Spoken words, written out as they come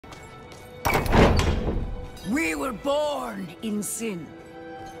We were born in sin,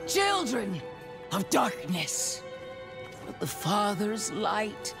 children of darkness. But the Father's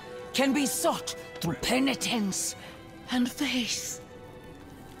light can be sought through penitence and faith.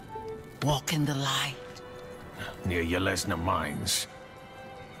 Walk in the light. Near Yelesna Mines.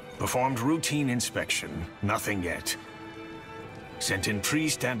 Performed routine inspection, nothing yet. Sent in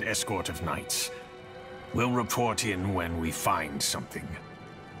priest and escort of knights. We'll report in when we find something.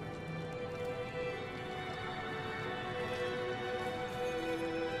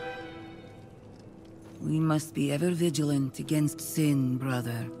 We must be ever vigilant against sin,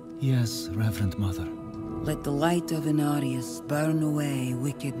 brother. Yes, Reverend Mother. Let the light of Inarius burn away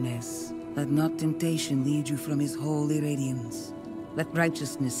wickedness. Let not temptation lead you from his holy radiance. Let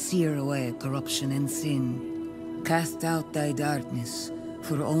righteousness sear away corruption and sin. Cast out thy darkness,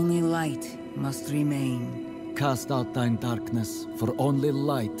 for only light must remain. Cast out thine darkness, for only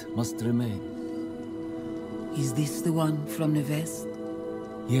light must remain. Is this the one from the west?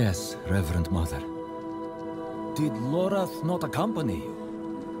 Yes, Reverend Mother. Did Lorath not accompany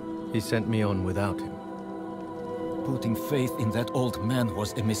you? He sent me on without him. Putting faith in that old man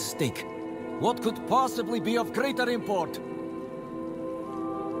was a mistake. What could possibly be of greater import?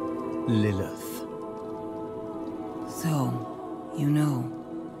 Lilith. So, you know.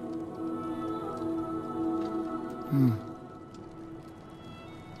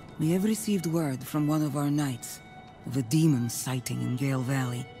 We have received word from one of our knights of a demon sighting in Gale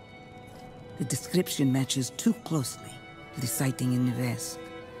Valley. The description matches too closely to the sighting in the west.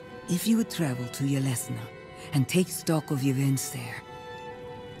 If you would travel to Yelesna and take stock of the events there,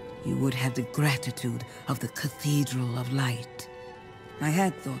 you would have the gratitude of the Cathedral of Light. I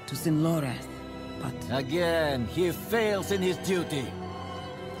had thought to send Lorath, but... Again, he fails in his duty.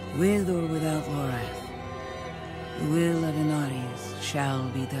 with or without Lorath, the will of Inarius shall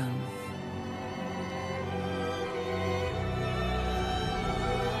be done.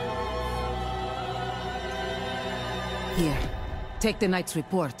 Here, take the knight's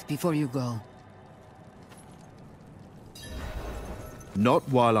report before you go. Not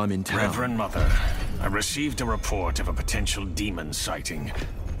while I'm in town. Reverend Mother, I received a report of a potential demon sighting.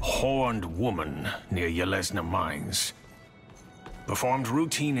 Horned woman near Yelesna Mines. Performed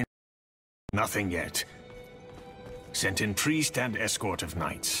routine nothing yet. Sent in priest and escort of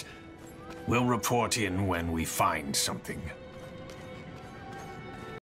knights. We'll report in when we find something.